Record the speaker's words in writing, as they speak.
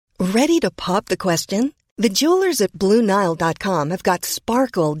Ready to pop the question? The jewelers at BlueNile.com have got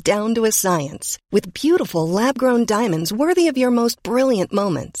sparkle down to a science with beautiful lab-grown diamonds worthy of your most brilliant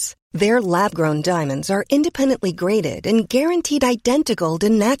moments. Their lab-grown diamonds are independently graded and guaranteed identical to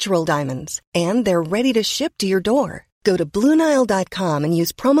natural diamonds, and they're ready to ship to your door. Go to BlueNile.com and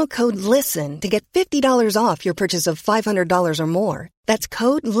use promo code LISTEN to get $50 off your purchase of $500 or more. That's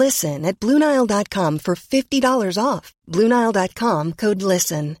code LISTEN at BlueNile.com for $50 off. BlueNile.com, code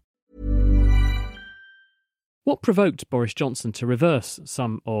LISTEN. What provoked Boris Johnson to reverse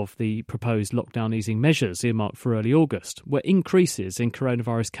some of the proposed lockdown easing measures earmarked for early August were increases in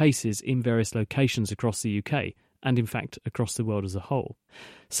coronavirus cases in various locations across the UK and, in fact, across the world as a whole.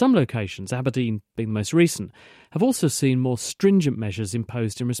 Some locations, Aberdeen being the most recent, have also seen more stringent measures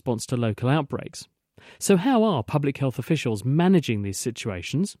imposed in response to local outbreaks. So how are public health officials managing these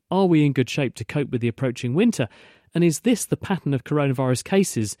situations? Are we in good shape to cope with the approaching winter? And is this the pattern of coronavirus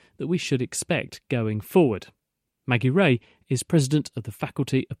cases that we should expect going forward? Maggie Ray is president of the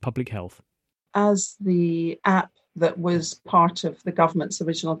Faculty of Public Health. As the app that was part of the government's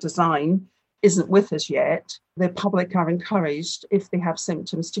original design isn't with us yet, the public are encouraged, if they have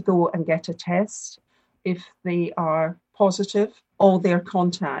symptoms, to go and get a test. If they are positive, all their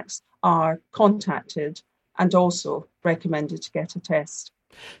contacts are contacted and also recommended to get a test.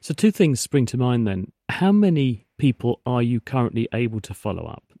 So two things spring to mind then. How many people are you currently able to follow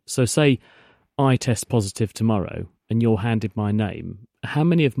up? So say I test positive tomorrow and you're handed my name. How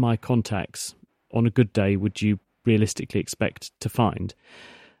many of my contacts on a good day would you realistically expect to find?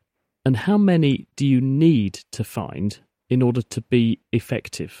 And how many do you need to find in order to be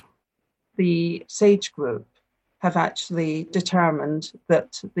effective? The SAGE group have actually determined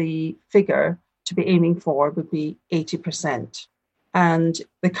that the figure to be aiming for would be 80%. And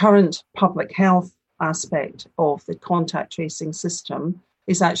the current public health aspect of the contact tracing system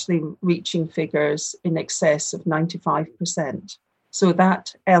is actually reaching figures in excess of 95%. So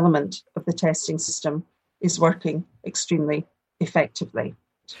that element of the testing system is working extremely effectively.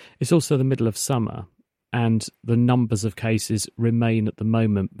 It's also the middle of summer and the numbers of cases remain at the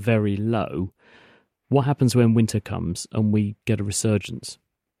moment very low. What happens when winter comes and we get a resurgence?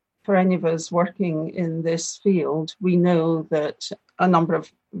 For any of us working in this field, we know that a number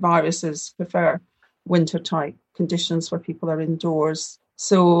of viruses prefer winter-type conditions where people are indoors.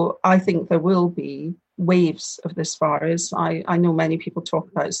 So I think there will be waves of this virus. I know many people talk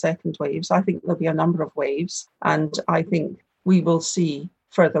about second waves. I think there'll be a number of waves, and I think we will see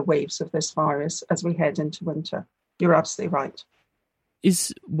further waves of this virus as we head into winter. You're absolutely right.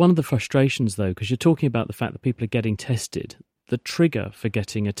 Is one of the frustrations, though, because you're talking about the fact that people are getting tested, the trigger for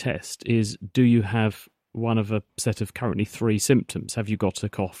getting a test is, do you have one of a set of currently 3 symptoms? Have you got a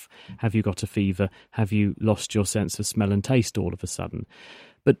cough? Have you got a fever? Have you lost your sense of smell and taste all of a sudden?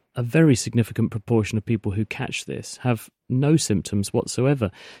 But a very significant proportion of people who catch this have no symptoms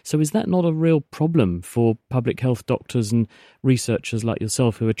whatsoever. So is that not a real problem for public health doctors and researchers like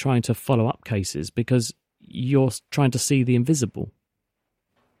yourself who are trying to follow up cases because you're trying to see the invisible?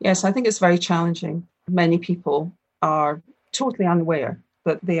 Yes, I think it's very challenging. Many people are totally unaware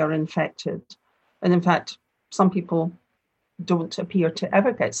that they are infected. And in fact, some people don't appear to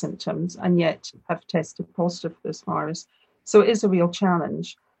ever get symptoms and yet have tested positive for this virus. So it is a real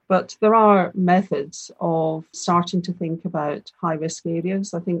challenge. But there are methods of starting to think about high-risk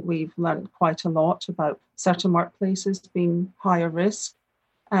areas. I think we've learned quite a lot about certain workplaces being higher risk.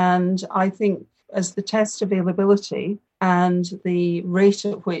 And I think as the test availability and the rate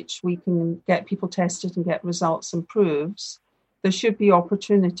at which we can get people tested and get results improves, there should be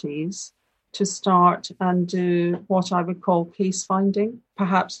opportunities to start and do what I would call case finding,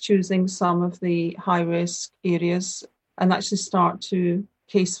 perhaps choosing some of the high-risk areas and actually start to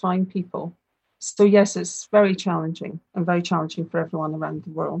case find people. So yes, it's very challenging and very challenging for everyone around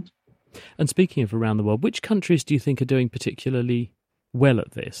the world. And speaking of around the world, which countries do you think are doing particularly well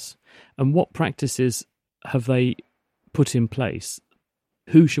at this? And what practices have they put in place?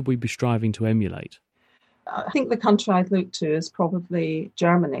 Who should we be striving to emulate? I think the country I'd look to is probably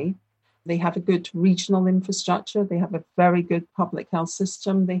Germany. They have a good regional infrastructure. They have a very good public health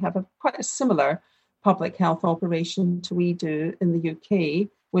system. They have quite a similar public health operation to we do in the UK,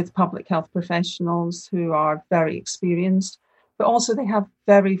 with public health professionals who are very experienced, but also they have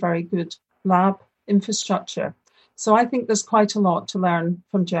very, very good lab infrastructure. So I think there's quite a lot to learn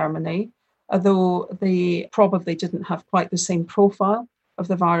from Germany, although they probably didn't have quite the same profile of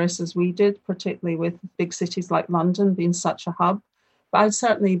the virus as we did, particularly with big cities like London being such a hub. But I'd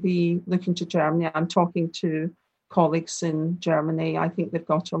certainly be looking to Germany. I'm talking to colleagues in Germany. I think they've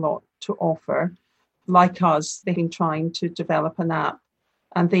got a lot to offer. Like us, they've been trying to develop an app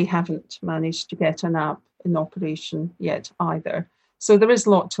and they haven't managed to get an app in operation yet either. So there is a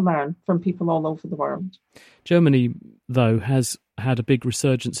lot to learn from people all over the world. Germany, though, has had a big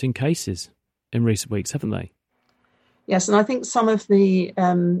resurgence in cases in recent weeks, haven't they? Yes, and I think some of the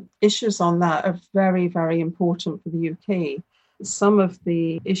issues on that are very, very important for the UK. Some of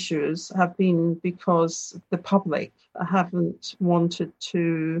the issues have been because the public haven't wanted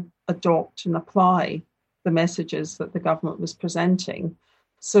to adopt and apply the messages that the government was presenting.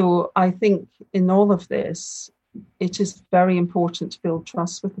 So I think in all of this, it is very important to build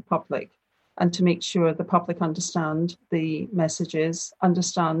trust with the public and to make sure the public understand the messages,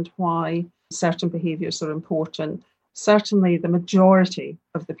 understand why certain behaviours are important. Certainly, the majority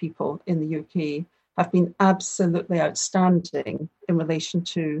of the people in the UK have been absolutely outstanding in relation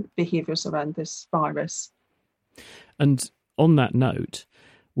to behaviours around this virus. And on that note,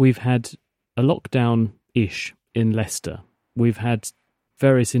 we've had a lockdown-ish in Leicester. We've had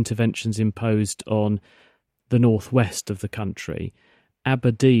various interventions imposed on the northwest of the country.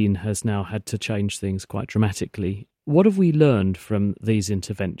 Aberdeen has now had to change things quite dramatically. What have we learned from these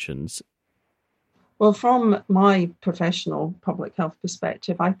interventions? Well, from my professional public health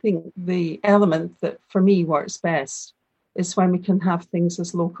perspective, I think the element that for me works best is when we can have things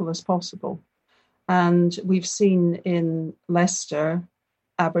as local as possible. And we've seen in Leicester,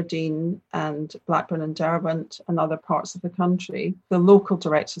 Aberdeen and Blackburn and Derwent and other parts of the country, the local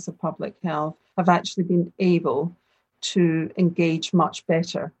directors of public health have actually been able to engage much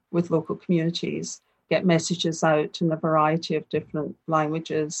better with local communities, get messages out in a variety of different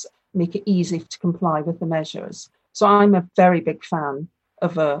languages, make it easy to comply with the measures. So I'm a very big fan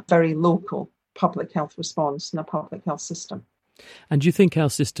of a very local public health response and a public health system. And do you think our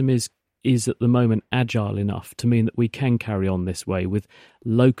system is at the moment agile enough to mean that we can carry on this way with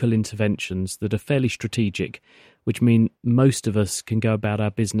local interventions that are fairly strategic, which mean most of us can go about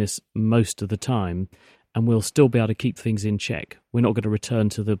our business most of the time and we'll still be able to keep things in check? We're not going to return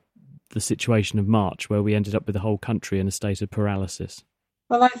to the situation of March where we ended up with the whole country in a state of paralysis.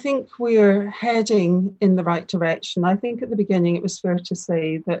 Well, I think we're heading in the right direction. I think at the beginning it was fair to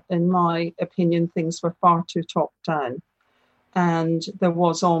say that, in my opinion, things were far too top down. And there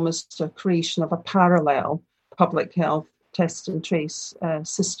was almost a creation of a parallel public health test and trace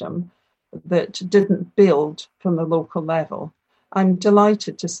system that didn't build from the local level. I'm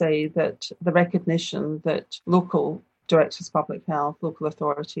delighted to say that the recognition that local directors of public health, local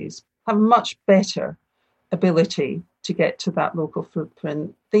authorities, have much better ability to get to that local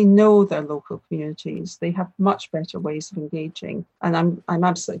footprint. They know their local communities. They have much better ways of engaging. And I'm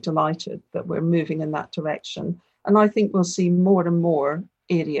absolutely delighted that we're moving in that direction. And I think we'll see more and more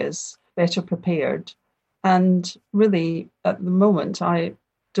areas better prepared. And really, at the moment, I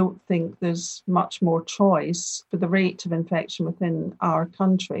don't think there's much more choice for the rate of infection within our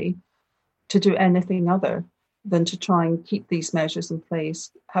country to do anything other than to try and keep these measures in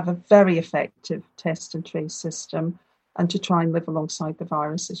place, have a very effective test and trace system, and to try and live alongside the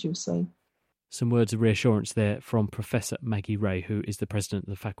virus, as you say. Some words of reassurance there from Professor Maggie Rae, who is the President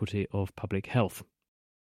of the Faculty of Public Health.